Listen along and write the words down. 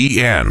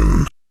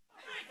WBEN.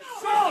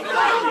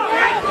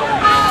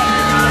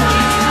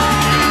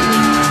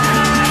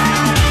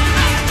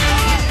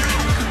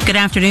 Good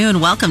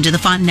afternoon. Welcome to the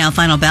Fontanelle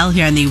Final Bell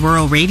here on the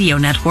Rural Radio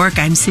Network.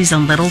 I'm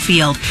Susan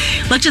Littlefield.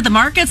 Looked at the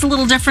markets a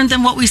little different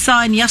than what we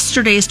saw in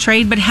yesterday's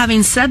trade, but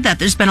having said that,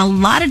 there's been a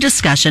lot of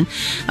discussion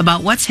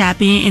about what's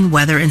happening in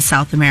weather in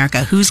South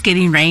America. Who's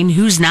getting rain,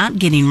 who's not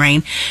getting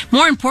rain.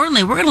 More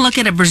importantly, we're going to look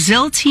at a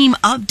Brazil team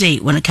update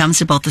when it comes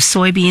to both the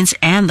soybeans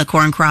and the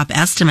corn crop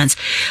estimates.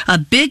 A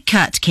big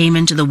cut came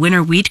into the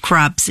winter wheat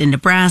crops in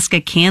Nebraska,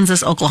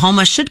 Kansas,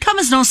 Oklahoma. Should come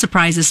as no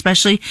surprise,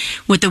 especially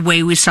with the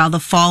way we saw the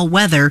fall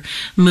weather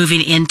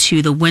moving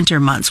into the winter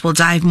months. We'll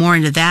dive more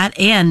into that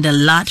and a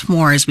lot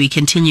more as we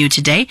continue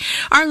today.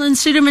 Arlan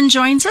Suderman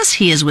joins us.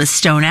 He is with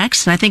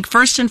StoneX. And I think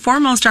first and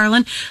foremost,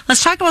 Arlan,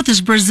 let's talk about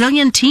this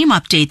Brazilian team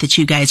update that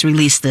you guys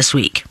released this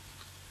week.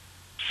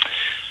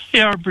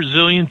 Yeah, our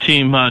Brazilian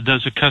team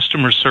does a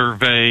customer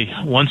survey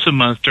once a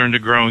month during the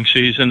growing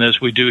season, as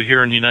we do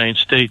here in the United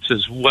States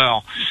as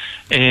well,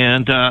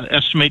 and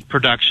estimate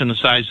production, the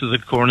size of the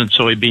corn and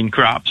soybean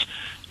crops.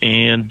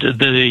 And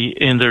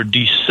in their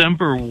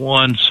December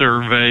 1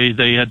 survey,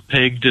 they had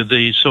pegged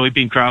the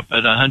soybean crop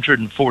at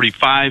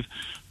 145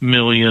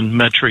 million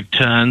metric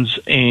tons,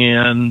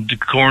 and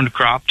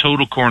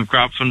total corn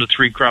crop from the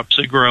three crops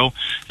they grow,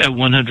 at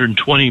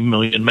 120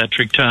 million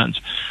metric tons.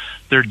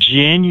 Their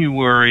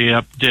January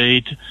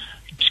update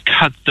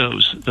cut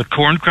those. The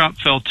corn crop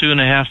fell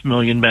 2.5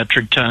 million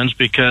metric tons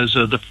because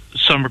of the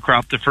summer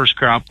crop, the first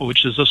crop,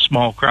 which is a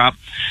small crop,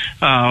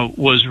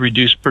 was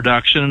reduced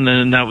production,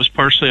 and that was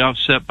partially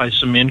offset by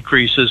some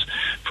increases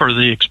for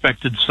the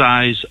expected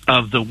size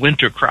of the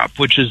winter crop,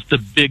 which is the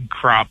big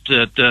crop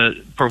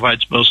that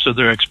provides most of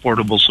their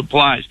exportable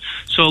supplies.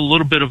 So a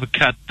little bit of a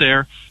cut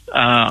there.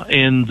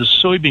 And the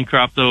soybean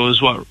crop, though,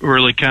 is what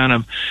really kind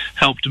of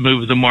helped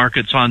move the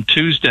markets on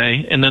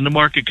Tuesday, and then the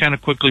market kind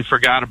of quickly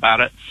forgot about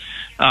it.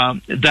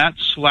 That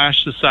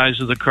slashed the size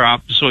of the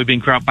crop, the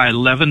soybean crop, by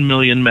 11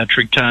 million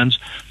metric tons,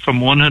 from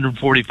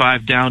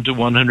 145 down to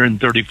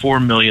 134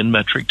 million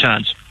metric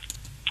tons.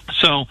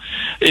 So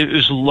it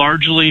was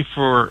largely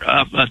for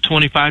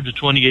 25 to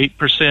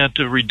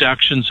 28% of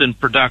reductions in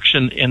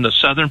production in the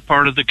southern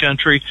part of the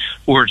country,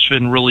 where it's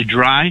been really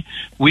dry.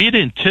 We had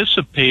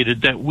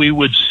anticipated that we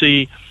would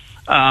see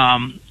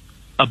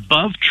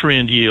above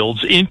trend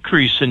yields,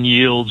 increase in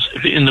yields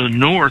in the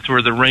north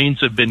where the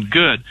rains have been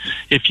good.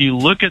 If you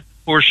look at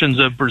portions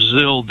of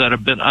Brazil that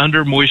have been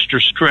under moisture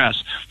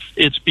stress,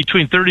 it's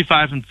between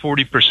 35 and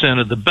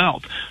 40% of the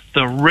belt.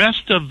 The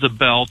rest of the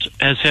belt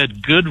has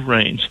had good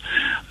rains,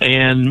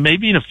 and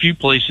maybe in a few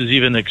places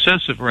even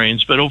excessive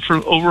rains, but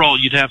overall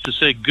you'd have to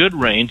say good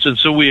rains, and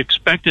so we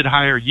expected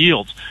higher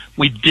yields.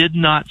 We did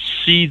not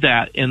see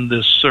that in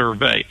this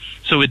survey,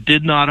 so it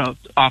did not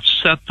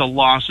offset the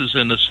losses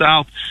in the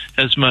south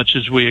as much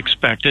as we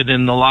expected,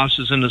 and the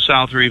losses in the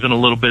south are even a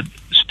little bit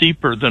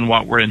steeper than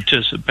what were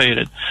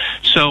anticipated.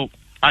 So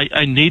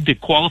I need to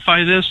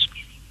qualify this.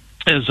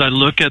 As I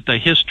look at the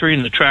history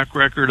and the track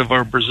record of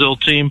our Brazil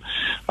team,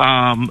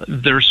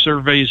 their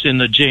surveys in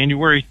the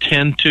January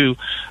tend to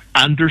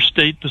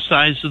understate the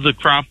size of the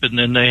crop, and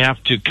then they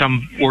have to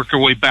work their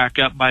way back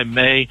up by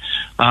May,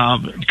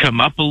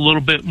 come up a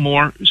little bit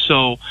more.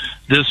 So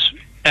this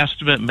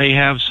estimate may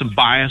have some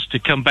bias to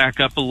come back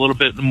up a little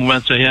bit in the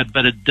months ahead,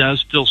 but it does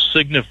still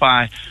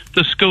signify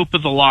the scope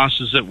of the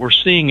losses that we're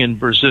seeing in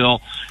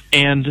Brazil,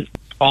 and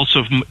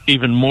also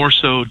even more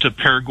so to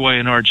Paraguay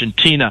and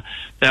Argentina.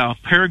 Now,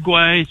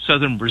 Paraguay,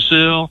 southern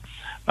Brazil,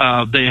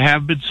 they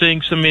have been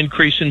seeing some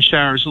increase in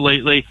showers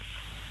lately.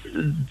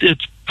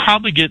 It's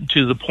probably getting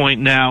to the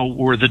point now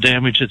where the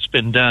damage that's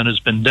been done has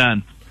been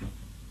done.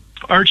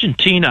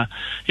 Argentina,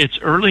 it's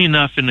early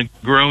enough in the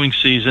growing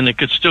season, it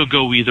could still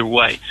go either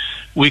way.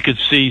 We could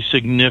see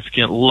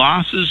significant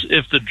losses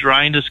if the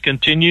dryness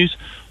continues,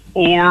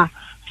 or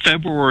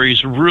February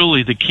is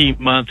really the key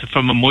month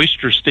from a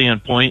moisture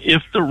standpoint.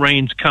 If the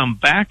rains come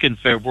back in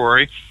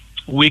February,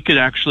 we could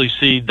actually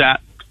see that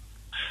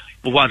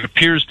what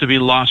appears to be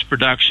lost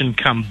production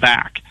come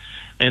back.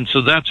 And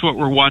so that's what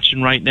we're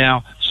watching right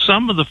now.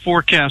 Some of the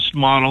forecast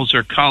models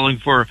are calling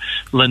for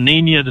La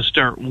Nina to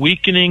start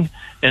weakening,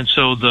 and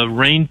so the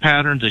rain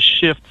pattern to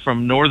shift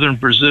from northern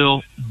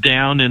Brazil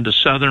down into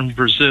southern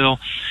Brazil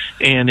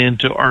and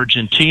into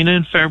Argentina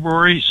in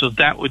February. So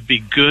that would be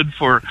good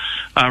for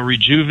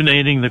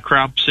rejuvenating the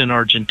crops in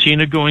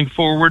Argentina going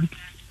forward.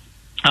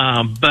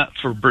 But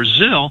for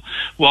Brazil,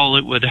 while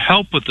it would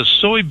help with the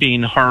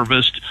soybean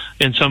harvest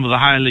in some of the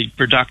highly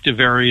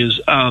productive areas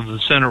of the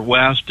center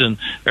west and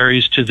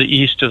areas to the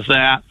east of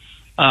that,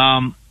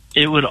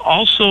 it would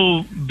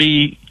also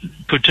be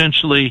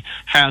potentially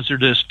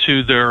hazardous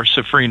to their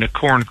safrinha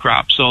corn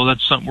crop. So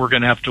that's something we're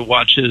going to have to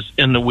watch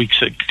in the weeks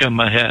that come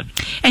ahead.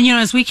 And,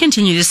 as we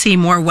continue to see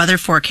more weather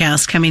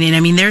forecasts coming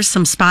in, there's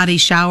some spotty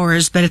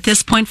showers, but at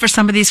this point for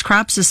some of these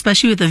crops,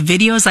 especially with the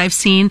videos I've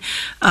seen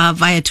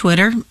via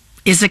Twitter,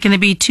 is it going to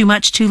be too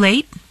much too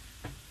late?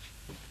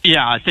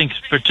 Yeah, I think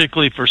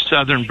particularly for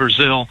southern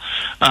Brazil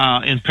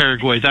and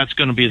Paraguay, that's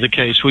going to be the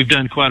case. We've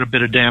done quite a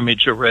bit of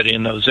damage already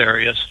in those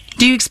areas.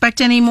 Do you expect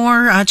any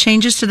more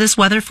changes to this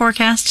weather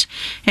forecast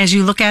as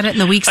you look at it in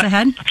the weeks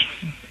ahead?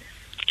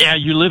 Yeah,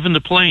 you live in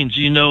the plains,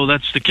 you know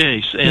that's the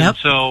case. And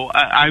so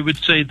I would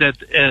say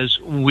that as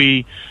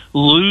we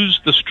lose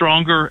the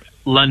stronger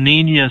La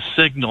Nina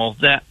signal,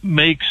 that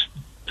makes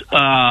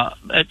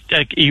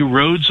it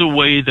erodes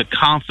away the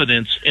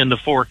confidence in the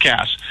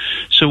forecast.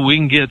 So we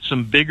can get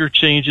some bigger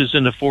changes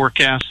in the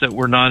forecast that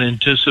were not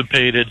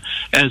anticipated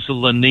as the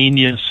La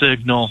Nina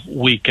signal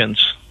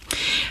weakens.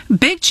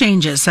 Big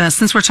changes.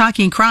 Since we're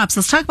talking crops,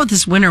 let's talk about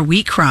this winter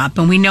wheat crop.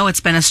 And we know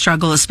it's been a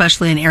struggle,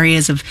 especially in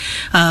areas of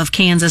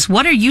Kansas.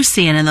 What are you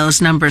seeing in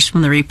those numbers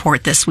from the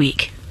report this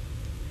week?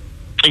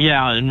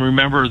 Yeah, and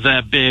remember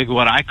that big,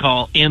 what I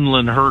call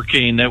inland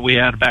hurricane that we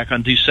had back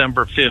on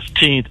December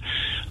 15th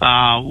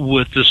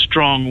with the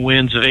strong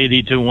winds of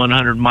 80 to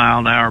 100 mile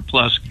an hour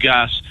plus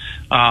gusts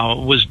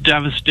was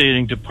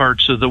devastating to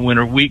parts of the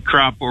winter wheat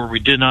crop where we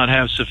did not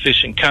have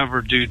sufficient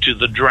cover due to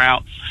the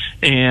drought.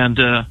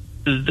 And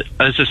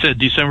as I said,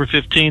 December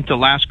 15th, the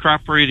last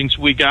crop ratings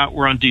we got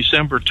were on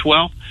December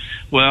 12th.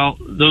 Well,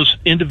 those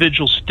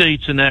individual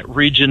states in that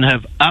region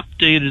have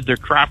updated their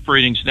crop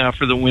ratings now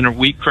for the winter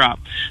wheat crop.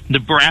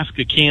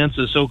 Nebraska,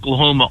 Kansas,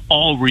 Oklahoma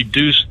all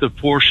reduced the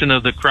portion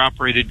of the crop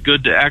rated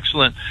good to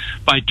excellent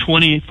by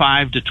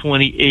 25 to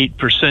 28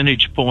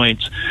 percentage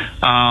points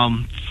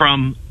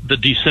from the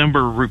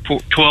December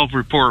 12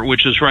 report,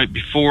 which is right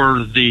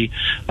before the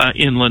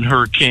inland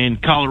hurricane.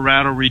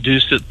 Colorado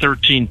reduced it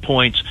 13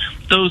 points.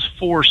 Those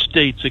four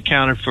states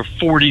accounted for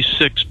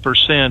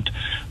 46%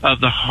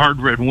 of the hard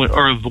red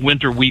or of the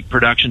winter wheat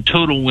production,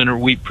 total winter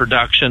wheat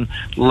production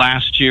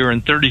last year,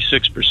 and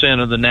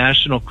 36% of the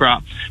national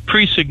crop.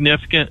 Pretty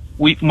significant.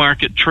 Wheat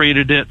market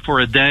traded it for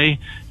a day,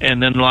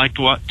 and then, like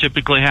what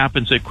typically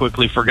happens, they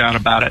quickly forgot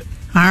about it.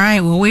 All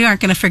right. Well, we aren't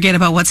going to forget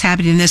about what's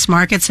happening in this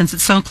market since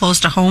it's so close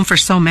to home for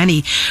so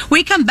many.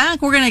 We come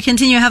back, we're going to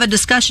continue to have a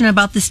discussion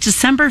about this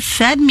December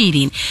Fed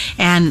meeting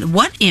and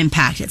what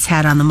impact it's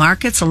had on the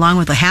markets, along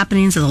with the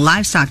happenings of the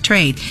livestock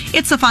trade.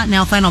 It's the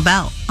Fontanelle Final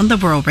Bell on the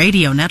Rural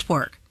Radio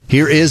Network.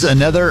 Here is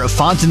another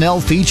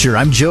Fontanelle feature.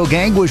 I'm Joe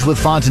Gangwish with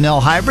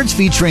Fontanelle Hybrids,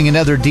 featuring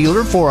another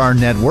dealer for our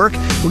network.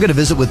 We're going to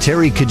visit with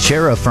Terry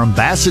Kuchera from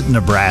Bassett,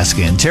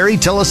 Nebraska. And Terry,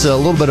 tell us a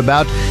little bit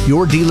about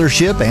your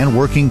dealership and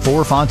working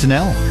for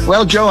Fontanelle.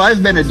 Well, Joe,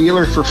 I've been a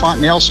dealer for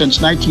Fontanelle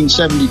since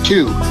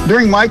 1972.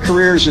 During my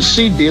career as a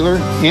seed dealer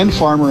and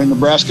farmer in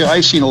Nebraska,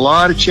 I've seen a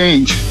lot of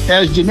change.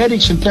 As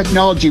genetics and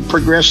technology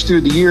progressed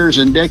through the years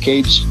and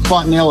decades,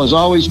 Fontanelle has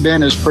always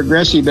been as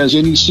progressive as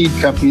any seed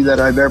company that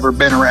I've ever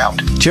been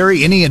around.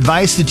 Terry, any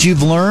advice that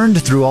you've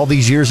learned through all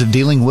these years of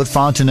dealing with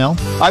Fontanelle?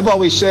 I've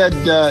always said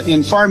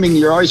in farming,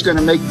 you're always going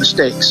to make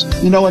mistakes.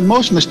 And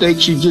most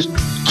mistakes you just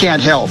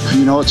can't help.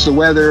 It's the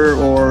weather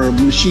or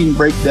machine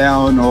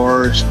breakdown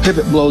or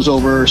pivot blows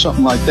over or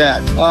something like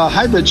that.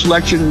 Hybrid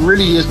selection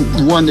really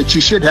isn't one that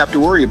you should have to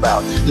worry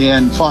about.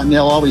 And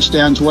Fontanelle always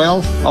stands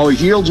well,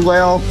 always yields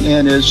well,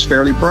 and is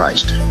fairly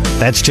priced.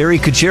 That's Terry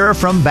Kuchera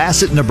from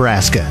Bassett,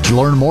 Nebraska. To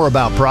learn more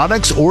about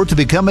products or to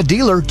become a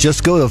dealer,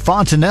 just go to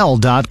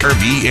fontanelle.com.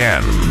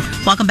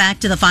 Welcome back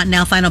to the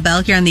Fontanelle Final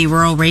Bell here on the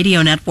Rural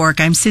Radio Network.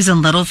 I'm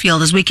Susan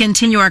Littlefield as we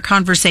continue our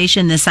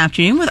conversation this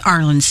afternoon with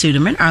Arlan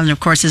Suderman. Arlan, of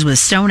course, is with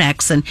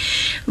StoneX. And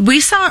we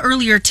saw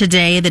earlier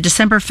today the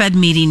December Fed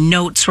meeting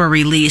notes were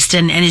released.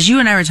 And as you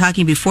and I were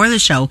talking before the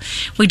show,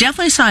 we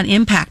definitely saw an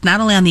impact not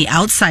only on the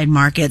outside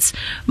markets,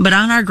 but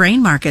on our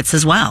grain markets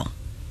as well.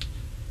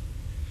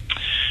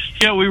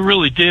 Yeah, we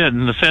really did.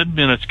 And the Fed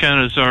minutes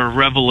kind of is our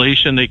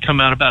revelation. They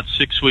come out about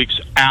 6 weeks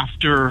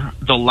after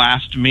the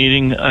last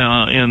meeting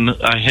and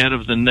ahead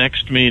of the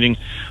next meeting.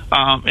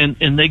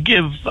 And they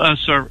give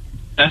us our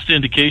best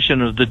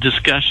indication of the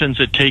discussions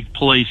that take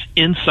place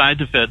inside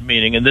the Fed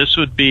meeting. And this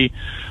would be,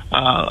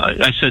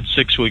 I said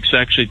 6 weeks,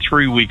 actually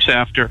 3 weeks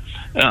after.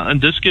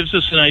 And this gives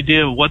us an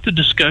idea of what the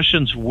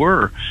discussions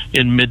were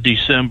in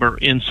mid-December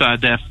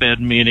inside that Fed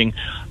meeting.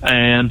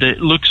 And it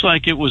looks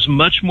like it was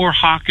much more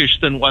hawkish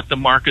than what the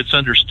markets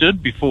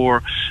understood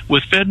before,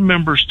 with Fed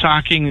members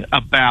talking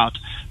about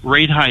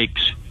rate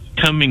hikes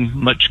coming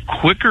much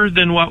quicker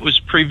than what was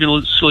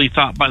previously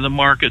thought by the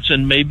markets,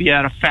 and maybe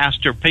at a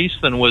faster pace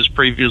than was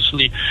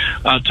previously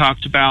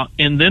talked about.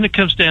 And then it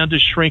comes down to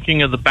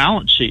shrinking of the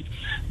balance sheet.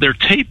 They're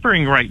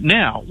tapering right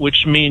now,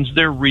 which means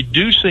they're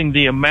reducing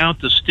the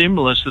amount of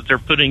stimulus that they're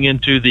putting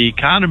into the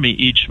economy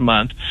each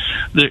month,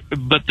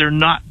 but they're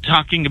not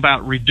talking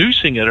about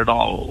reducing it at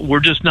all.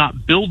 We're just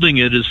not building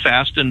it as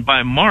fast, and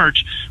by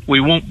March, we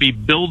won't be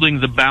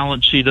building the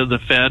balance sheet of the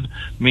Fed,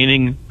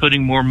 meaning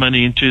putting more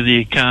money into the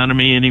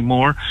economy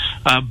anymore,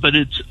 but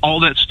it's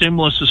all that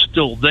stimulus is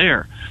still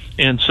there.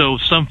 And so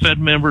some Fed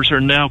members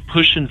are now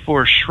pushing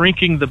for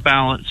shrinking the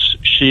balance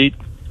sheet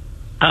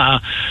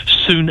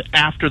soon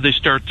after they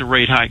start the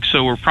rate hike.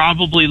 So we're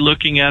probably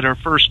looking at our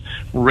first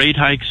rate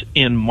hikes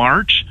in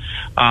March.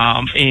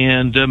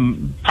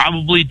 and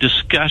probably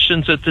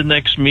discussions at the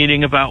next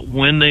meeting about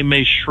when they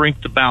may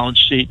shrink the balance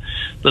sheet.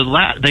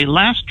 They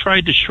last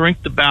tried to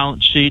shrink the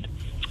balance sheet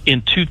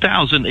in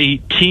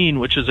 2018,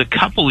 which is a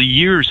couple of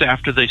years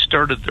after they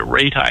started the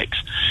rate hikes.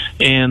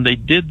 And they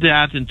did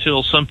that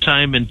until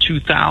sometime in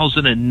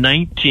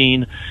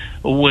 2019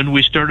 when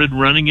we started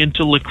running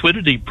into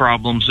liquidity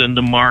problems in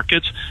the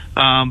markets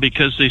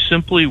because they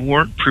simply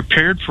weren't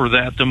prepared for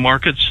that. The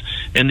markets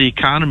and the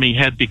economy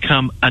had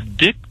become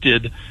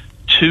addicted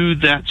to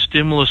that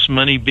stimulus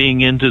money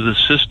being into the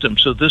system.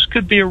 So this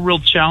could be a real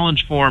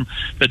challenge for them.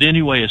 But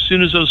anyway, as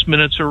soon as those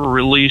minutes are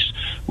released,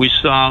 we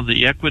saw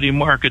the equity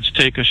markets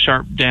take a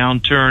sharp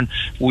downturn.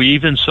 We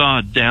even saw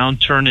a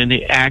downturn in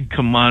the ag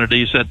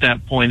commodities at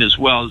that point as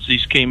well, as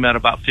these came out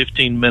about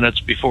 15 minutes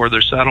before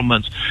their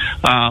settlements.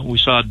 We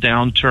saw a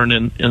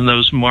downturn in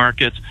those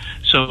markets.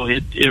 So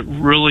it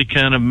really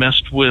kind of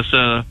messed with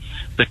the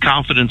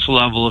confidence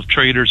level of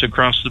traders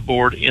across the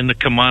board in the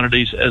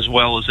commodities as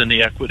well as in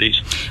the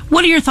equities.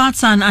 What are your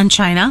thoughts on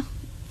China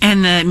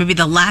and maybe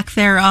the lack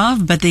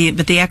thereof, but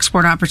the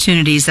export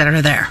opportunities that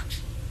are there?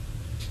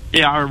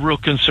 Yeah, our real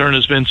concern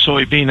has been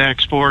soybean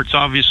exports.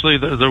 Obviously,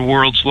 they're the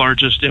world's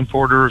largest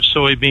importer of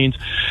soybeans,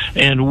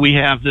 and we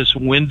have this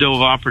window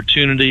of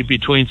opportunity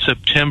between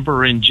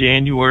September and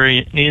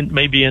January, and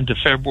maybe into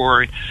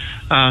February,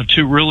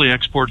 to really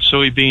export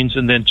soybeans,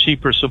 and then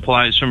cheaper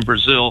supplies from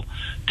Brazil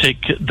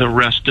take the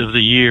rest of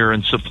the year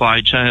and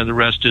supply China the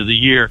rest of the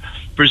year.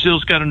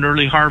 Brazil's got an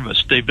early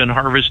harvest. They've been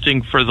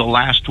harvesting for the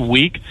last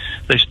week.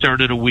 They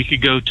started a week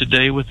ago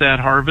today with that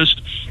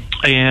harvest.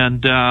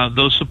 And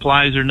those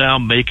supplies are now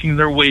making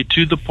their way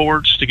to the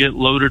ports to get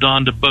loaded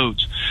onto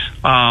boats.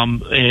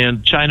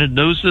 And China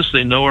knows this.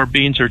 They know our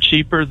beans are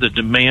cheaper. The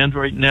demand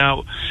right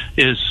now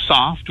is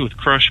soft with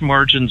crush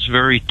margins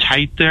very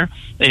tight there.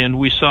 And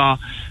we saw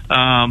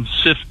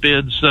CIF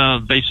bids,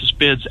 basis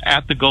bids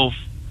at the Gulf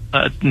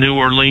New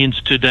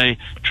Orleans today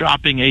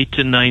dropping 8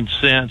 to 9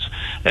 cents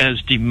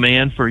as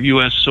demand for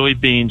U.S.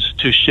 soybeans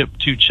to ship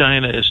to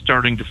China is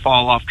starting to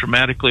fall off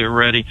dramatically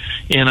already.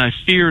 And I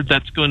fear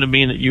that's going to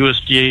mean that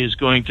USDA is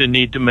going to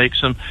need to make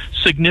some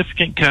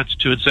significant cuts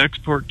to its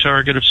export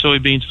target of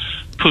soybeans,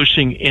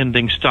 pushing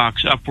ending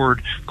stocks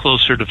upward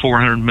closer to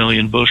 400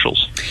 million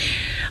bushels.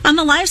 On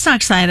the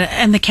livestock side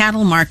and the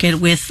cattle market,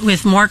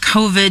 with more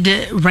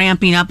COVID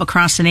ramping up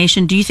across the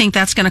nation, do you think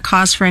that's going to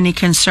cause for any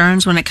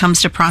concerns when it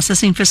comes to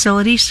processing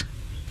facilities?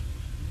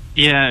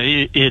 Yeah,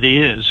 it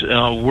is.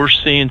 We're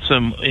seeing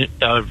some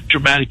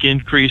dramatic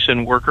increase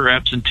in worker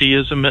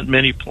absenteeism at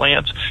many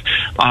plants.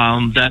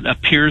 That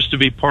appears to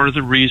be part of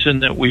the reason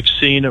that we've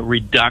seen a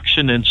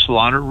reduction in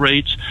slaughter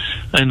rates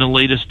in the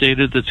latest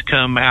data that's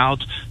come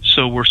out.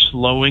 So we're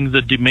slowing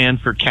the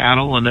demand for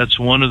cattle, and that's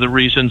one of the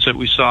reasons that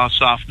we saw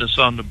softness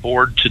on the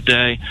board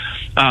today.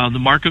 The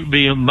market would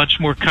be much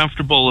more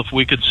comfortable if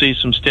we could see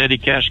some steady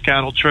cash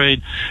cattle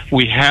trade.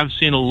 We have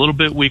seen a little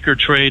bit weaker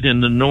trade in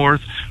the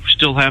north. We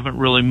still haven't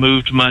really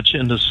moved much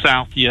in the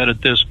south yet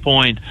at this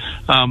point,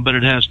 but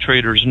it has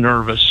traders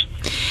nervous.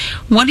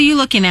 What are you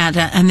looking at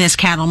in this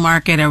cattle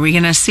market? Are we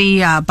going to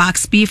see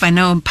box beef? I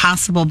know a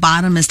possible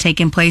bottom is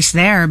taking place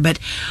there, but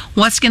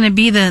what's going to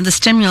be the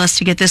stimulus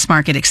to get this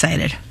market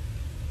excited?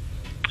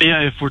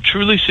 Yeah, if we're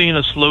truly seeing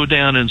a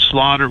slowdown in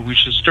slaughter, we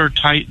should start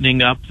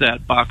tightening up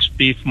that box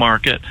beef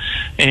market,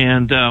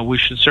 and we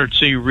should start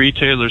seeing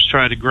retailers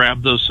try to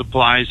grab those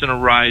supplies and a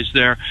rise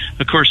there.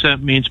 Of course,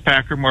 that means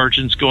packer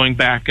margins going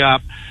back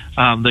up.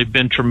 They've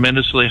been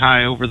tremendously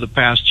high over the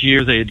past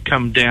year. They had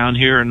come down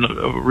here in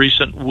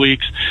recent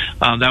weeks.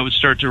 That would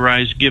start to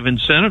rise, give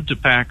incentive to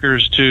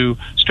packers to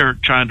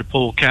start trying to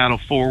pull cattle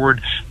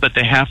forward, but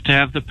they have to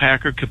have the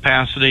packer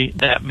capacity.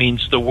 That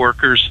means the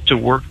workers to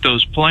work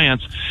those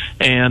plants.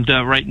 And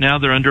right now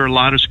they're under a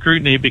lot of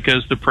scrutiny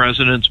because the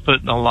president's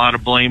putting a lot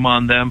of blame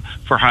on them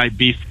for high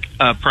beef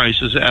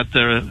prices at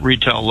the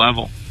retail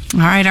level. All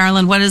right,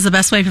 Arlan, what is the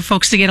best way for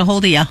folks to get a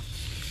hold of you?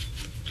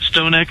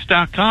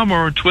 StoneX.com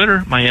or on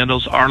Twitter. My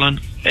handle's Arlan,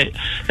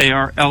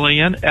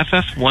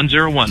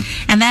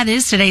 ARLANFF101. And that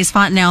is today's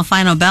Fontanelle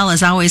Final Bell.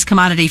 As always,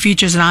 commodity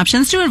futures and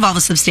options do involve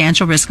a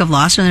substantial risk of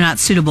loss, and they're not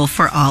suitable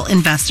for all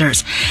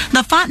investors.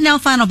 The Fontanelle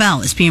Final Bell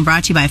is being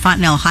brought to you by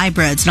Fontanelle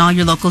Hybrids and all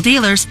your local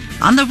dealers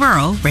on the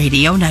Rural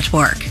Radio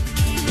Network.